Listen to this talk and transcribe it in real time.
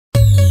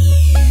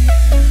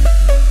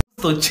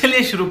तो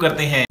चलिए शुरू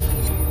करते हैं।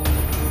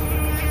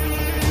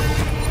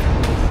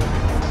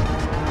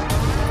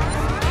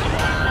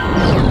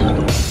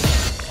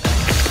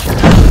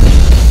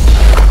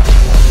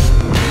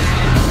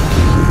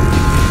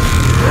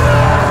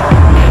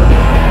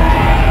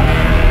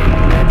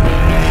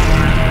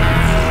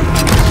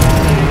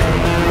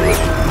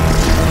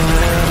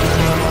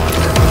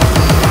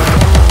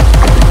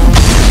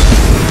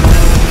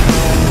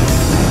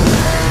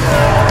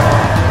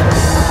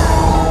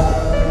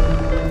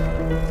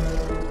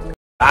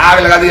 आग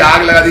लगा दी,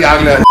 आग लगा दी,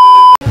 आग लगा दी।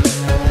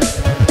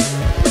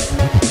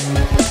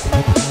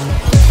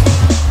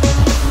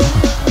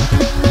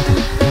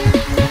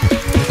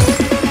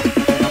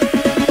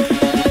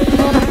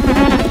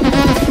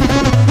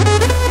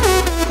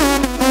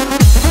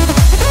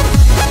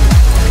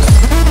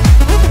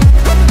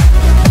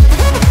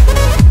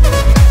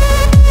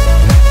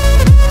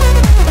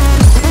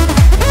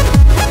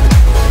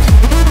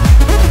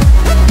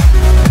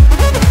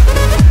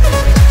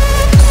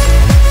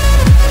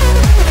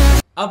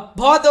 अब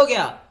बहुत हो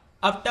गया,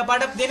 अब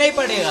टपाटप देना ही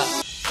पड़ेगा।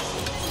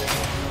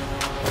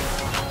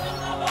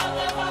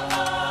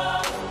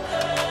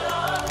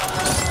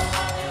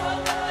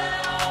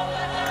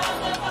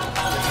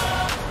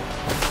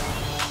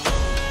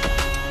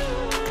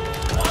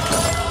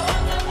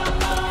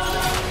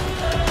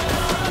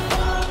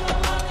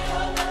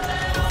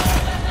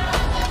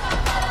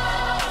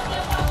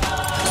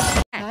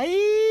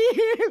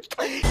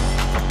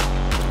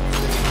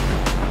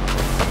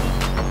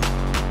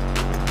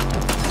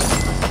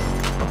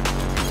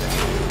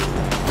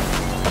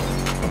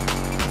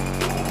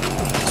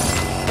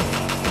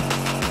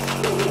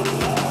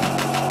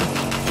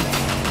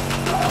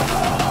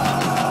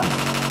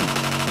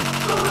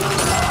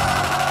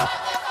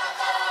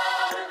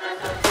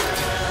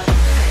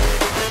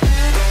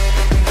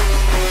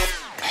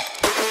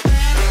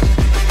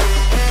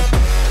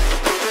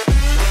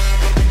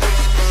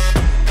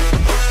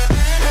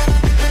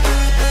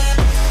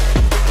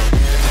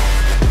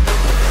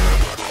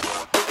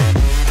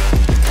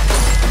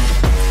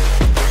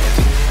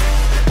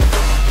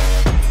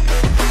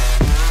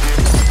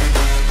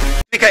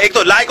 एक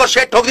तो लाइक और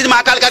शेयर ठोक दीजिए,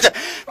 महाकाल का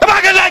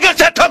दबाकर लाइक और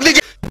शेयर ठोक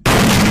दीजिए।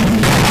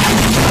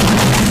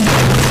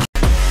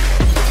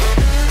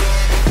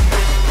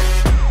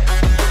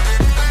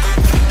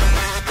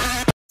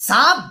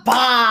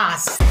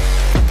 शाबाश।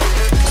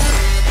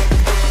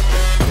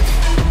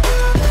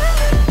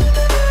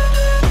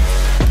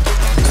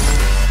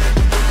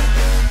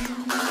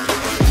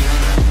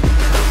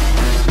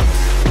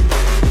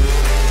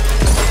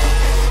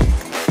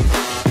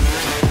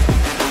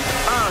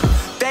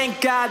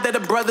 God that the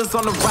brothers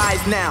on the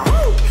rise now.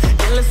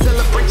 Endless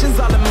celebrations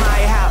all in my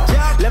house.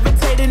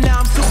 Levitating now,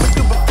 I'm super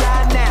duper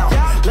fly now.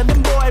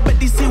 London boy, but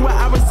DC where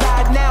I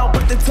reside now.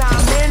 Put the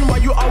time in while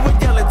you always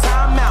yelling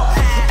time out.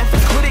 And for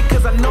quit it,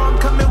 cause I know I'm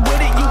coming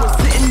with it. You were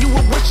sitting, you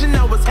were wishing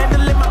I was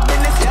handling my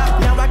business.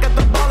 Now I got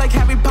the ball like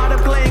Harry Potter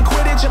playing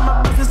Quidditch. And my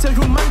business is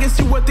humongous,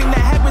 you would think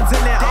that happens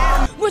in it.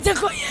 मुझे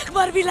कोई एक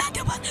बार भी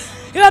लाते मत,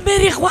 ये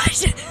मेरी ख्वाहिश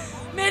है,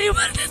 मेरी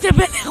मरने से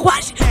पहले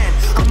ख्वाहिश है।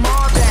 I'm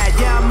all that,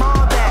 yeah I'm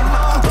all that.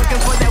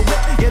 Looking for that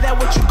whip, yeah that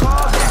what you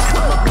call that.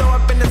 I'ma blow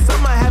up in the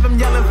summer, have them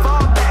yelling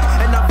fall back.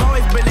 And I've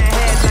always been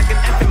ahead like an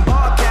effing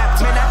ball cap.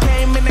 Man, I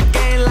came in the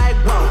game like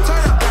whoa.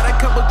 Got a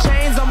couple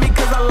chains on me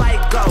cause I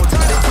like gold.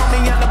 They told me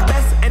I'm the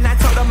best and I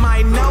told them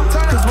I know.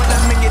 Cause when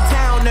I'm in your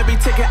town, every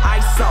ticket I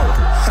sold.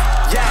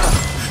 Yeah,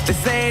 they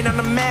saying I'm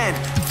the man.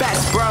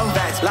 Facts bro,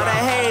 lot of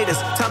haters,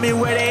 tell me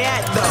where they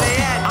at though.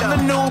 I'm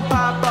the new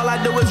pop, all I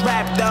do is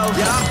rap though.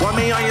 Want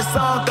me on your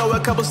song, throw a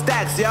couple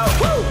stacks, yo.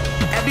 Woo!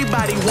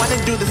 Everybody wanna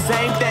do the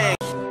same thing.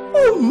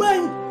 Oh my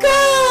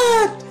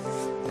God!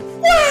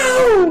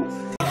 Wow!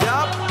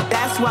 Yup,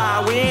 that's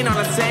why we ain't on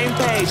the same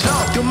page.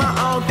 Do my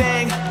own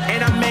thing,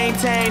 and I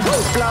maintain.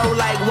 Flow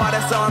like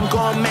water, so I'm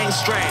going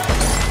mainstream.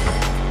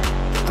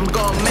 I'm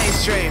going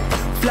mainstream.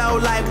 Flow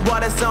like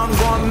water, so I'm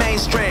going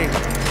mainstream.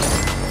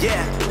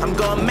 Yeah, I'm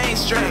going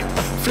mainstream.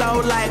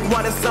 Flow like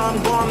water, so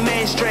I'm going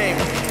mainstream.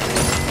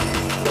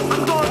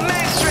 I'm going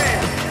mainstream.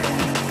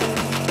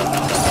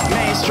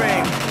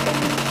 Mainstream.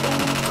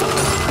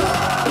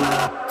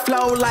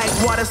 Flow like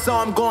water, so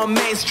I'm going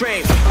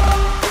mainstream.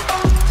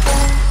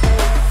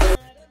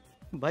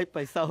 भाई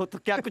पैसा हो तो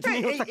क्या कुछ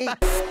नहीं हो सकता।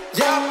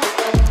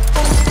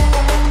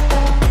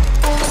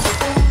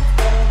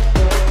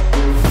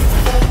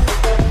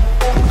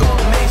 I'm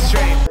going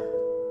mainstream.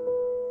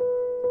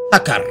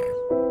 Hacker.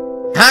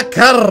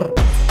 Hacker.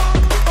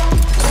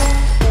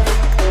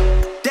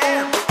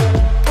 Damn.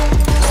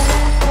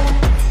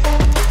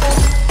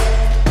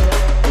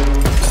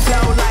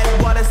 Flow like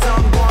water, so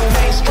I'm going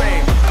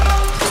mainstream.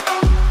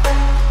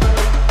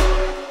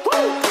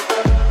 Woo.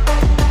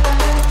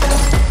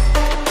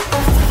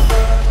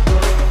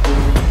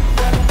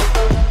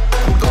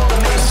 I'm going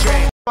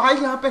mainstream. भाई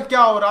यहाँ पे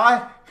क्या हो रहा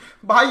है?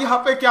 भाई यहाँ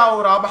पे क्या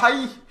हो रहा है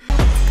भाई?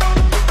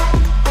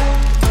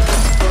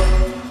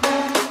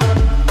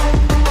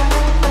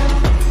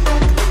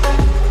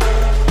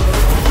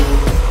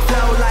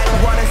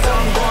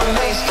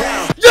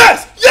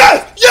 Yes! Yes!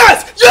 Yes!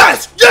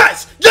 Yes! Yes!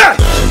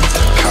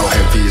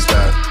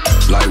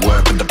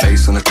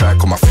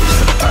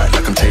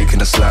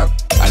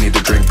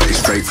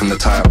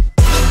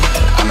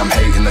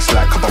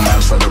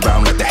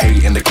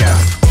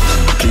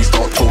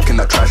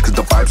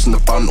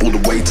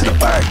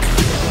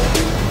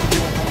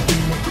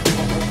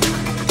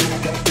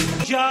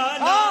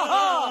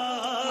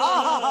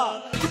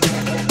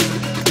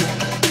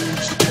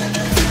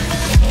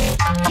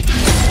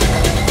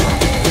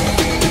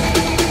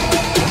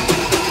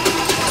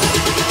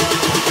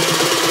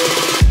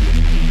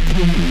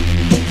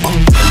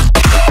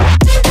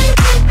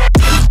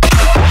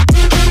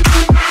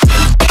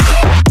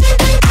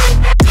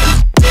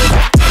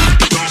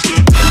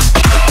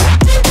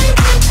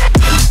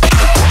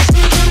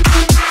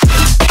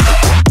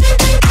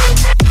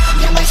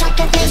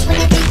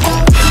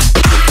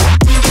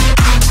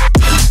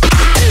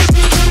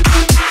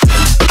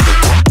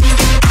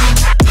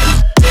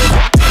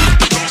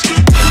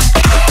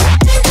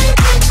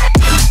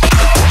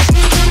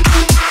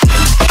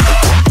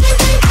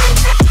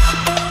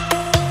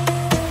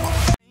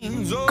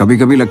 कभी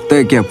कभी लगता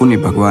है कि अपन ही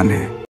भगवान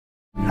है।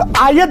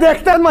 आइए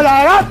देखते हैं, मजा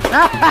आएगा।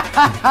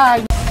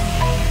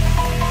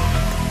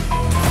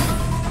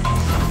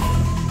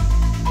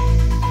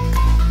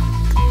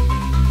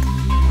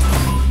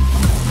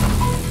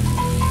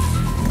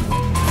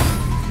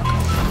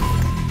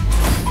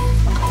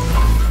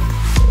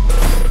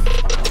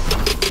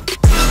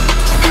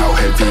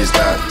 Is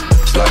that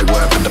light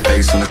work with the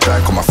bass on the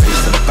track, on my face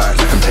to the back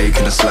like I'm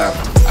taking a slap.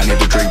 I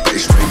need a drink, but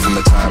it's straight from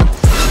the tap.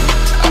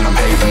 And I'm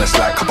hating the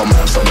slack, couple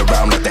man stand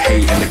around like the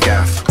hate and the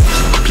gaff.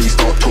 Please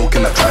stop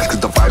talking that trash,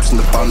 cause the vibes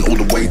in the front all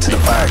the way to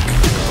the back.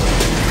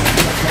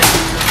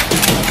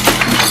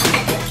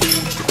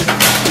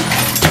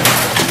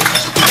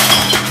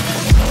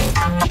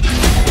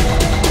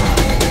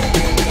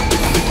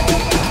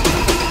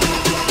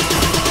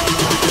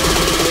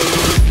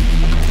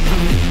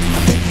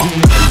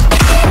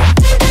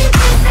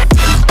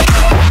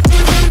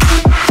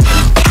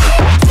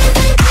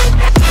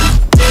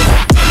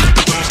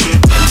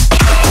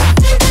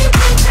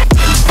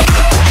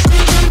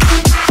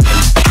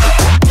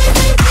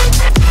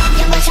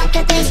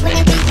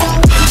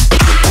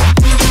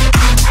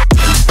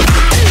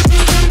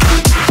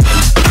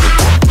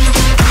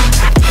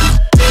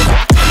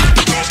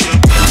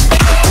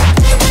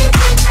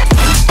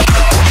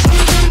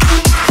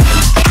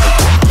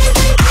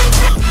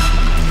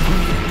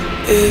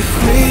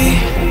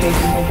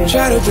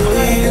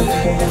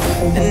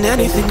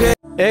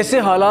 ऐसे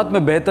हालात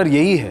में बेहतर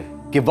यही है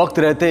कि वक्त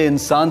रहते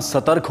इंसान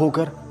सतर्क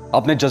होकर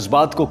अपने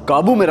जज्बात को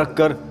काबू में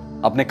रखकर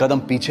अपने कदम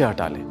पीछे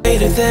हटा ले।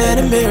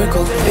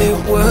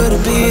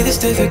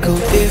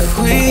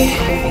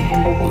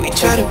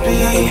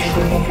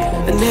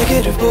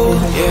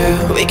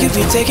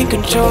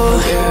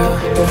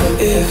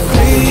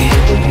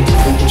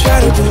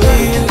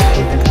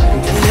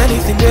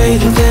 Anything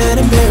greater than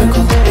a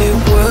miracle. It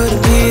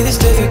wouldn't be this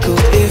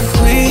difficult if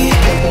we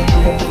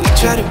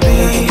try to be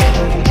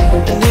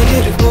a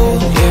negative bull.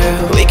 Yeah,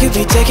 we could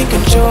be taking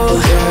control.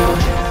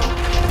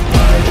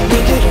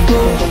 Negative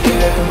bull.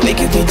 Yeah, we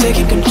could be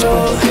taking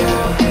control.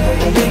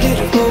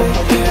 Negative bull.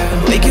 Yeah,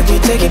 we could be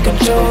taking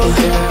control.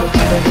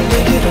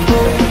 Negative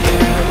bull.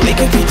 Yeah, we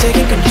could be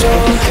taking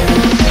control.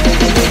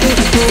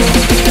 Negative bull.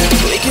 Yeah,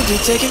 we could be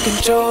taking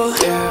control.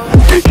 Yeah.